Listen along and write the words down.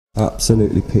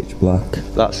Absolutely pitch black.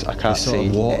 I can't see.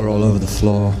 Water all over the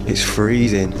floor. It's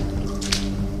freezing.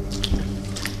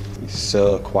 It's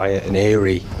so quiet and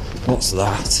eerie. What's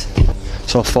that?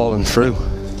 It's all fallen through.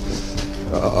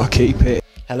 I'll keep it.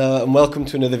 Hello and welcome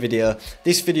to another video.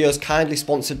 This video is kindly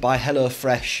sponsored by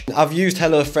HelloFresh. I've used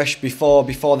HelloFresh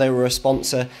before they were a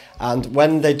sponsor, and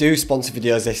when they do sponsor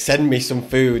videos they send me some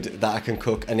food that I can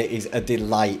cook and it is a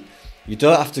delight. You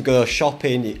don't have to go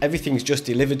shopping, everything's just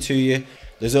delivered to you.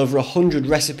 There's over 100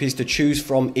 recipes to choose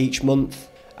from each month.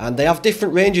 And they have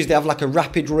different ranges. They have like a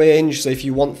rapid range, so if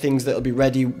you want things that'll be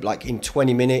ready like in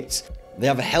 20 minutes. They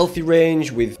have a healthy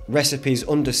range with recipes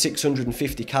under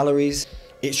 650 calories.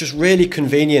 It's just really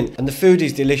convenient and the food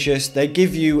is delicious. They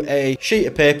give you a sheet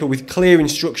of paper with clear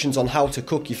instructions on how to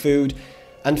cook your food.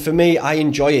 And for me, I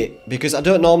enjoy it because I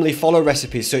don't normally follow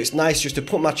recipes, so it's nice just to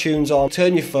put my tunes on,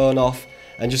 turn your phone off,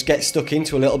 and just get stuck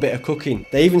into a little bit of cooking.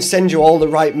 They even send you all the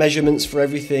right measurements for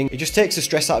everything. It just takes the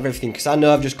stress out of everything because I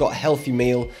know I've just got a healthy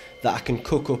meal that I can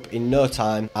cook up in no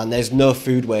time, and there's no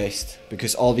food waste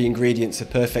because all the ingredients are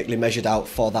perfectly measured out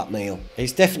for that meal.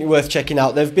 It's definitely worth checking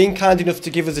out. They've been kind enough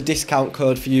to give us a discount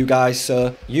code for you guys,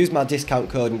 so use my discount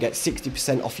code and get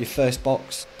 60% off your first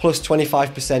box plus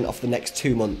 25% off the next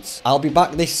 2 months. I'll be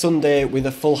back this Sunday with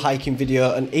a full hiking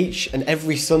video, and each and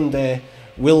every Sunday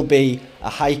will be a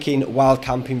hiking wild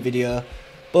camping video.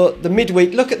 But the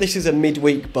midweek, look at this as a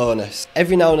midweek bonus.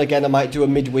 Every now and again I might do a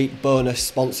midweek bonus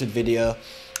sponsored video,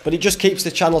 but it just keeps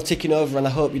the channel ticking over and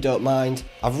I hope you don't mind.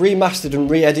 I've remastered and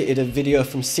re-edited a video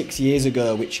from 6 years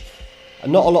ago which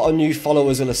not a lot of new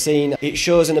followers will have seen. It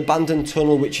shows an abandoned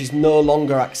tunnel which is no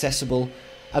longer accessible,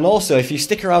 and also if you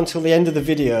stick around till the end of the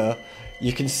video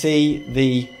you can see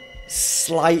the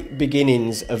slight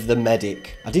beginnings of the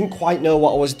medic. I didn't quite know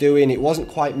what I was doing, it wasn't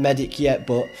quite medic yet,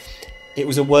 but it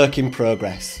was a work in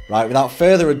progress. Right, without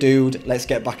further ado, let's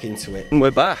get back into it. And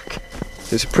we're back.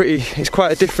 It's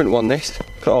quite a different one, this.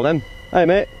 Look at all them. Hey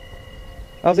mate,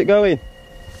 how's it going?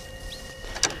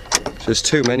 There's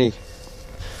too many.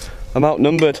 I'm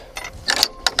outnumbered.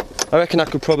 I reckon I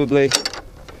could probably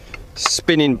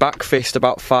spinning back fist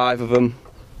about 5 of them,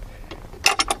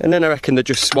 and then I reckon they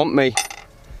just swamp me.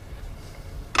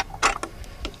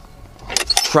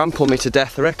 Trample me to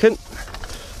death, I reckon.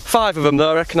 5 of them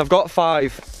though, I reckon I've got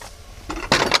 5.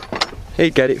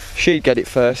 He'd get it, she'd get it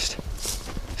first.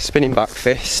 Spinning back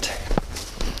fist.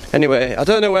 Anyway, I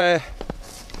don't know where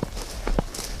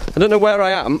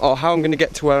I am or how I'm going to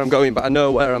get to where I'm going, but I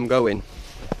know where I'm going.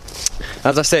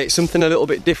 As I say, it's something a little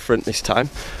bit different this time.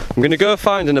 I'm going to go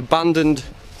find an abandoned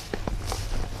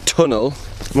tunnel,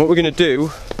 and what we're going to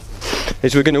do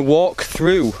is we're going to walk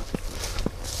through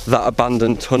that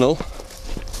abandoned tunnel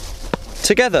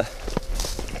together.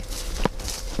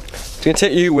 I'm going to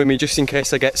take you with me just in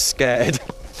case I get scared.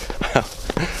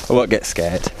 I won't get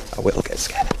scared, I will get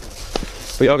scared.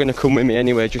 But you're going to come with me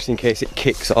anyway just in case it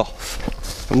kicks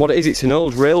off. And what it is, it's an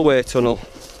old railway tunnel.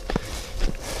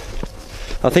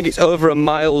 I think it's over a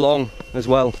mile long as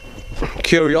well.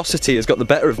 Curiosity has got the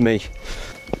better of me.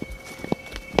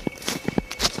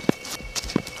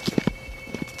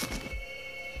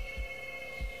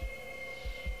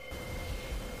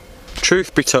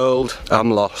 Truth be told,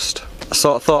 I'm lost. I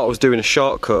sort of thought I was doing a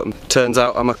shortcut, turns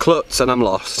out I'm a klutz and I'm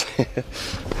lost.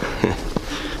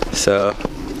 So,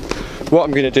 what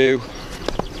I'm going to do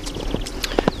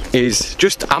is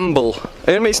just amble.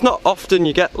 I mean, it's not often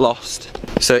you get lost,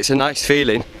 so it's a nice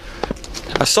feeling.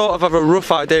 I sort of have a rough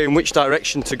idea in which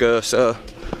direction to go, so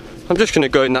I'm just going to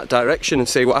go in that direction and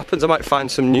see what happens. I might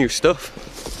find some new stuff.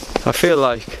 I feel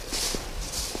like,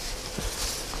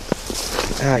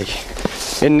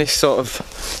 in this sort of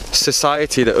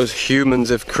society that us humans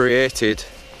have created,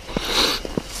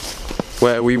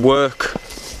 where we work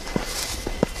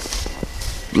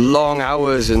long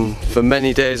hours and for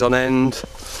many days on end,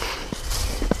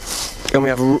 and we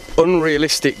have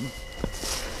unrealistic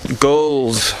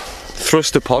goals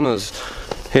thrust upon us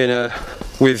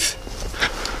with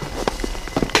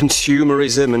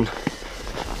consumerism and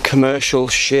commercial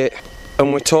shit,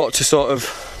 and we're taught to sort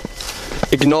of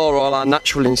ignore all our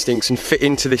natural instincts and fit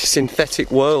into this synthetic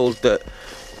world that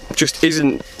just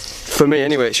isn't, for me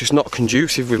anyway, it's just not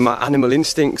conducive with my animal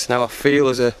instincts and how I feel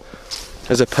as a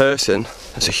person,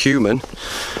 as a human.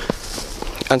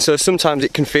 And so sometimes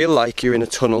it can feel like you're in a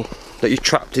tunnel, that you're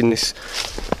trapped in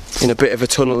a bit of a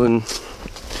tunnel, and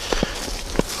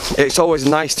it's always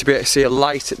nice to be able to see a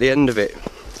light at the end of it,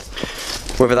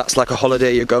 whether that's like a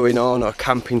holiday you're going on, or a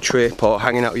camping trip, or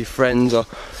hanging out with your friends, or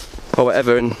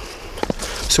whatever. And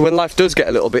so when life does get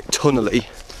a little bit tunnely,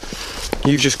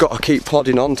 you've just got to keep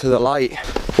plodding on to the light.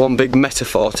 One big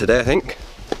metaphor today, I think.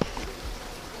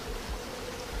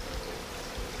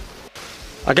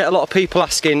 I get a lot of people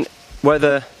asking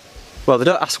whether, well, they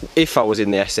don't ask if I was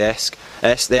in the SS,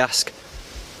 they ask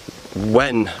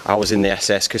when I was in the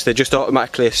SS, because they just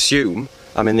automatically assume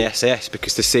I'm in the SS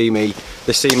because they see me,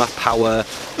 they see my power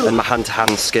and my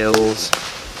hand-to-hand skills.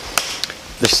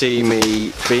 They see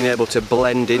me being able to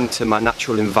blend into my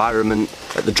natural environment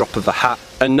at the drop of a hat.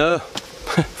 And no,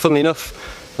 funnily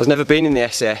enough, I've never been in the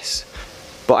SS,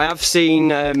 but I have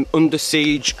seen Under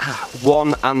Siege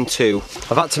 1 and 2.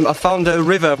 I found a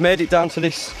river. I've made it down to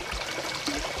this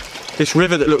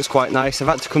river that looks quite nice. I've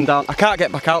had to come down. I can't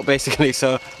get back out basically,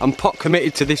 so I'm pot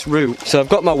committed to this route. So I've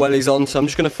got my wellies on, so I'm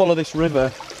just going to follow this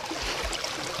river,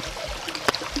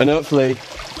 and hopefully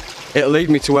it'll lead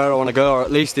me to where I want to go, or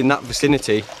at least in that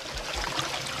vicinity.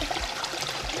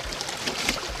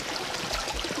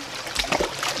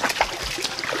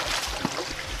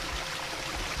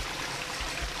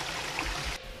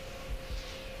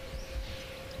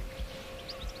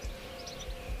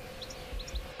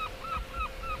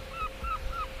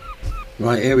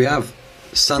 Right, here we have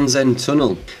Sands End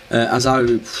Tunnel. As I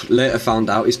later found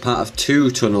out, is part of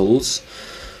 2 tunnels.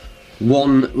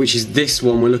 One, which is this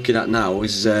one we're looking at now,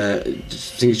 is I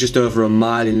think it's just over a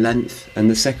mile in length, and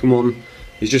the second one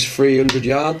is just 300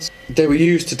 yards. They were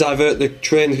used to divert the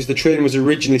train because the train was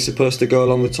originally supposed to go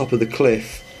along the top of the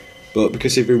cliff, but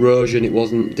because of erosion it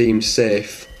wasn't deemed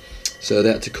safe, so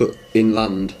they had to cut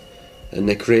inland, and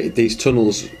they created these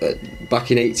tunnels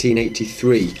back in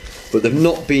 1883, but they've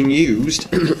not been used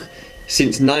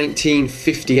since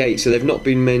 1958, so they've not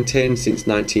been maintained since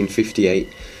 1958.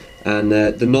 And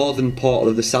the northern part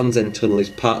of the Sands End Tunnel is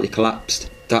partly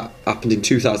collapsed. That happened in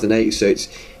 2008, so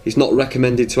it's not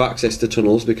recommended to access the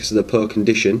tunnels because of the poor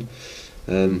condition.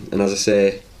 And as I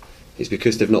say, it's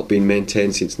because they've not been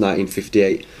maintained since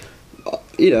 1958.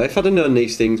 You know, if I'd have known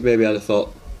these things, maybe I'd have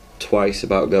thought twice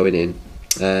about going in.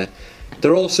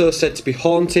 They're also said to be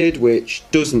haunted, which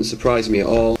doesn't surprise me at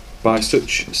all, by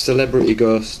such celebrity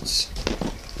ghosts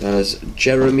as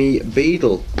Jeremy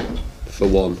Beadle, for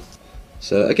one.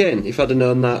 So again, if I'd have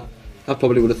known that, I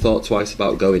probably would have thought twice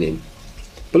about going in.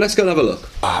 But let's go and have a look.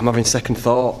 I'm having second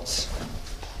thoughts.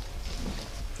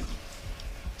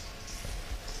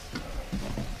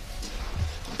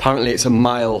 Apparently it's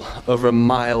over a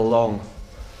mile long,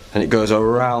 and it goes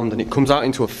around and it comes out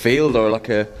into a field or like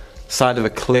a side of a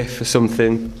cliff or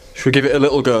something. Should we give it a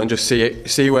little go and just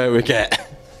see where we get?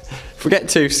 If we get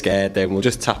too scared, then we'll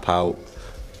just tap out.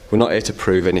 We're not here to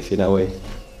prove anything, are we?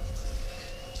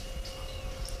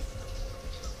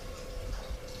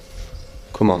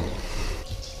 Come on.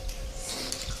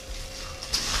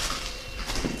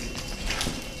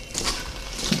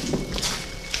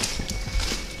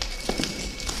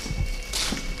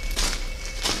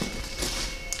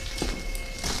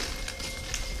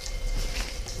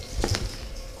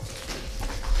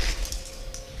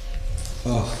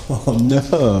 Oh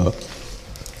no.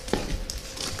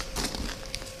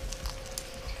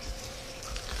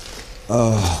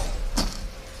 Oh.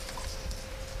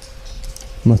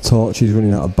 My torch is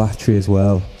running out of battery as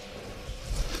well.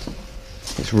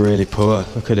 It's really poor,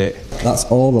 look at it. That's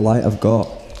all the light I've got.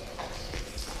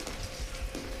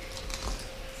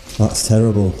 That's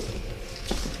terrible.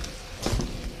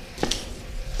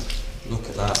 Look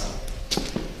at that.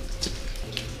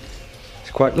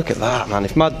 It's quite, look at that, man.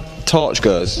 If my torch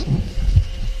goes.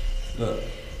 Look.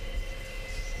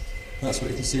 That's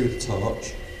what you can see with the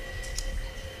torch.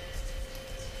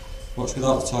 Watch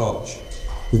without the torch.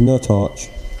 With no torch.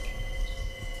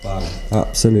 Bang.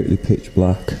 Absolutely pitch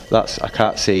black. I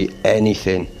can't see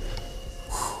anything.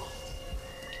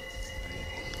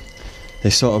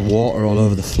 There's sort of water all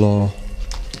over the floor.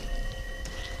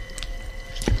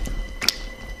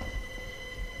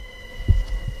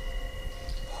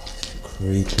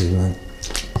 Creepy, man.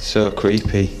 So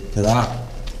creepy. Look at that.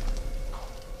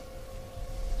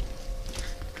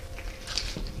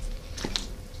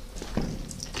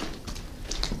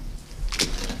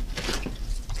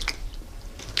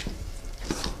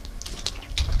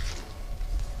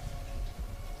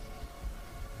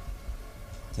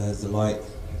 There's the light.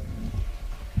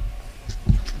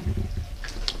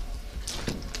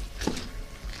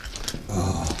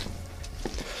 Oh.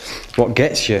 What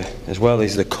gets you as well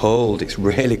is the cold. It's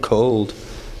really cold.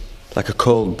 Like a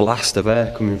cold blast of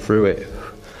air coming through it.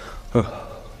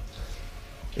 Oh.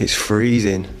 It's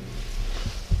freezing.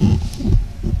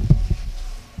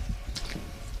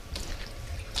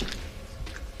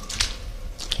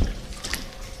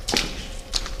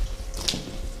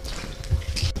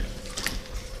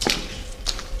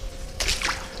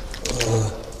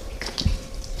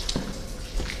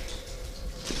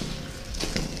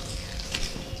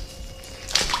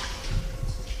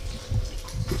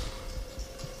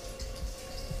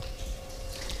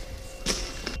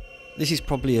 This is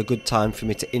probably a good time for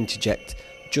me to interject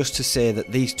just to say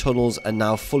that these tunnels are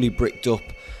now fully bricked up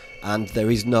and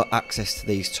there is no access to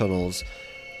these tunnels.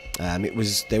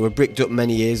 They were bricked up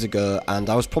many years ago, and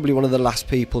I was probably one of the last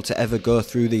people to ever go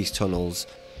through these tunnels,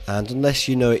 and unless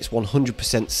you know it's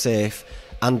 100% safe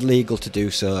and legal to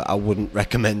do so, I wouldn't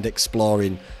recommend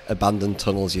exploring abandoned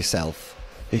tunnels yourself.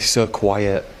 It's so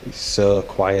quiet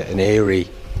and eerie.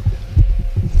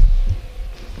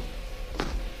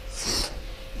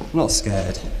 I'm not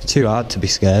scared. Too hard to be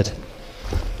scared.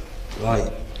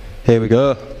 Right. Here we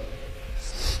go.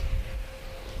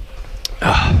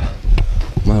 Ah,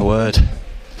 my word.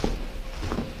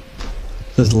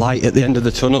 There's light at the end of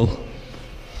the tunnel.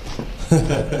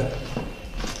 I'd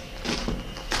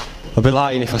be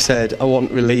lying if I said I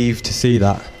wasn't relieved to see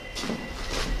that.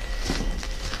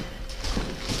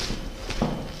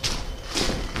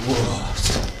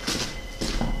 What?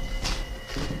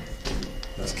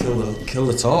 Let's kill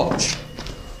the torch.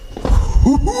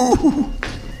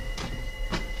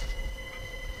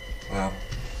 Wow.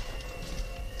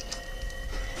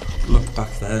 Look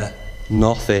back there.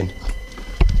 Nothing.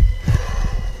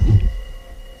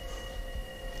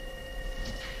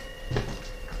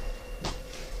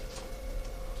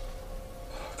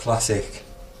 Classic.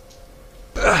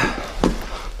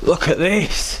 Look at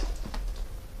this.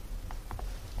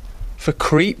 For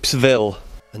Creepsville.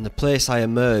 And the place I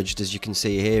emerged, as you can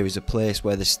see here, is a place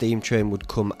where the steam train would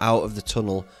come out of the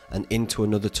tunnel and into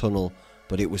another tunnel,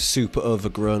 but it was super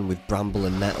overgrown with bramble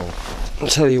and nettle. I'll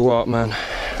tell you what, man.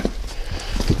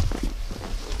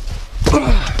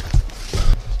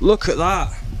 Look at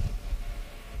that.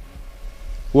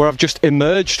 Where I've just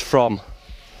emerged from.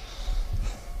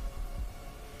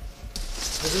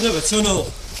 There's another tunnel.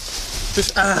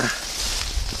 Just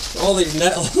all these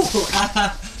nettle.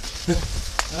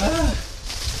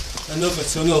 Another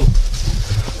tunnel.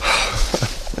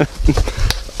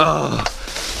 Oh,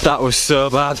 that was so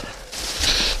bad.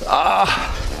 Oh,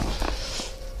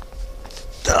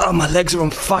 my legs are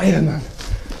on fire, man.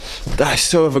 That is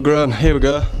so overgrown. Here we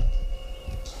go.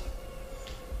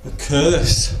 A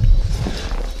curse.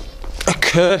 A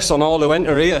curse on all who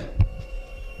enter here.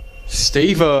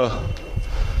 Steve-o.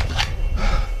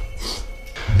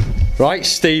 Right,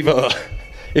 Steve-o.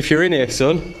 If you're in here,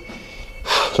 son,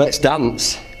 let's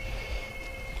dance.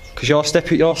 Because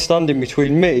you're standing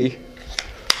between me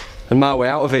and my way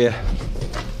out of here.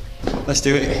 Let's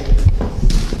do it.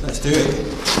 Let's do it.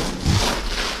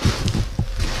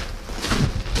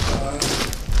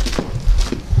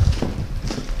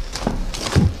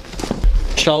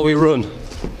 Shall we run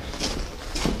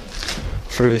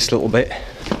through this little bit?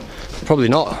 Probably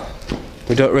not.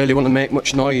 We don't really want to make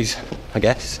much noise, I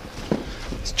guess.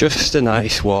 It's just a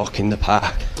nice walk in the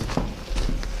park.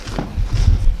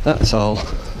 That's all.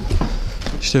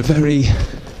 Just a very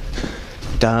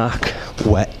dark,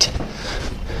 wet,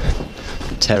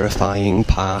 terrifying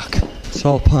park. It's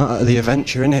all part of the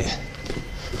adventure, innit?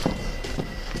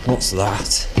 What's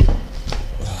that?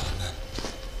 Oh man.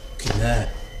 Look in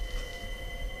there.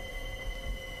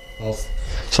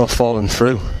 It's all fallen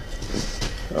through.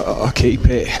 Oh, keep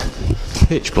it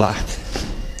pitch black.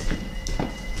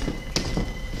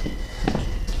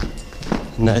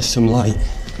 And there's some light.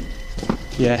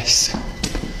 Yes.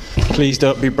 Please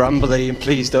don't be brambly and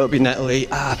please don't be nettly.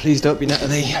 Please don't be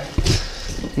nettly.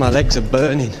 My legs are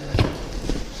burning.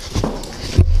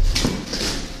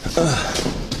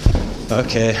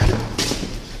 Okay.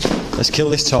 Let's kill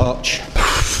this torch.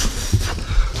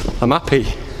 I'm happy.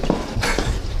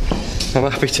 I'm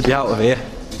happy to be out of here.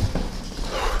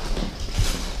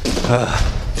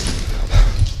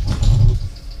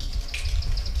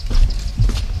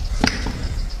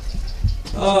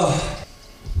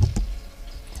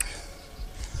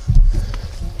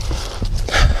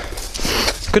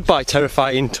 Goodbye,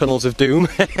 terrifying tunnels of doom.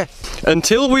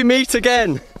 Until we meet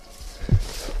again.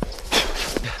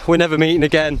 We're never meeting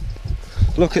again.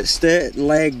 Look at state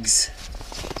legs.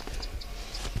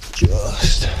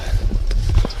 Just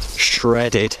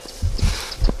shredded.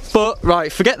 But right,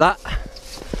 forget that.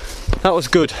 That was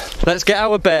good. Let's get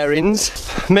our bearings.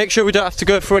 Make sure we don't have to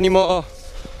go through any more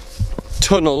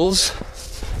tunnels.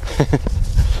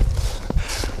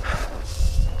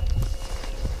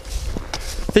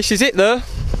 This is it though.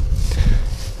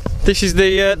 This is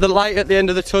the light at the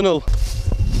end of the tunnel.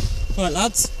 Right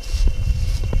lads.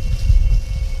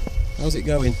 How's it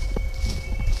going?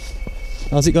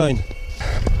 How's it going?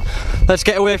 Let's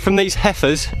get away from these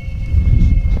heifers.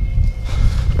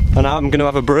 And I'm going to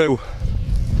have a brew.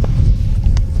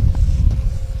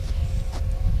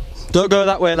 Don't go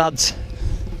that way, lads.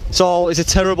 It's a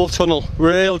terrible tunnel,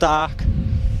 real dark.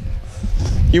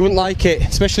 You wouldn't like it,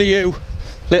 especially you.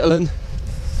 little un,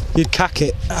 you'd cack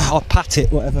it or pat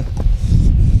it, whatever.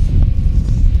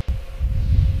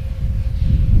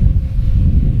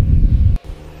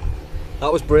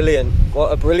 That was brilliant.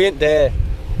 What a brilliant day.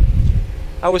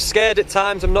 I was scared at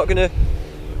times, I'm not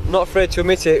afraid to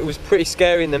admit it. It was pretty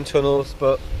scary in them tunnels,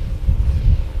 but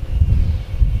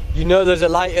you know there's a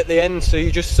light at the end, so you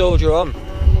just soldier on.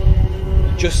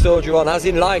 You just soldier on, as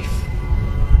in life.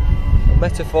 A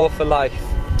metaphor for life.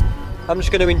 I'm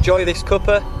just going to enjoy this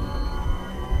cuppa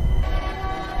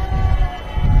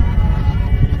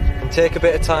and take a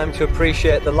bit of time to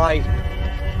appreciate the light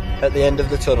at the end of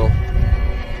the tunnel.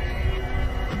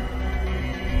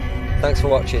 Thanks for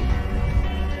watching.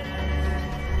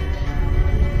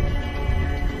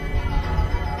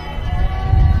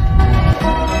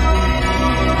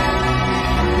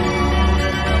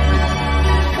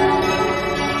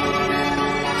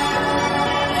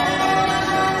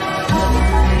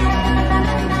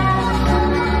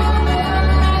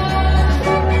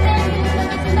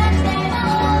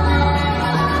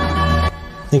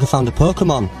 I think I found a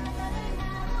Pokemon.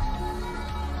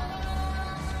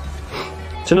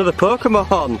 It's another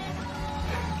Pokemon.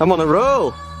 I'm on a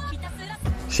roll.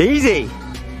 It's easy.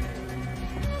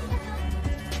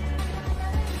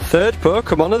 Third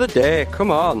Pokemon of the day,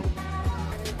 come on.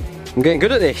 I'm getting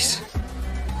good at this.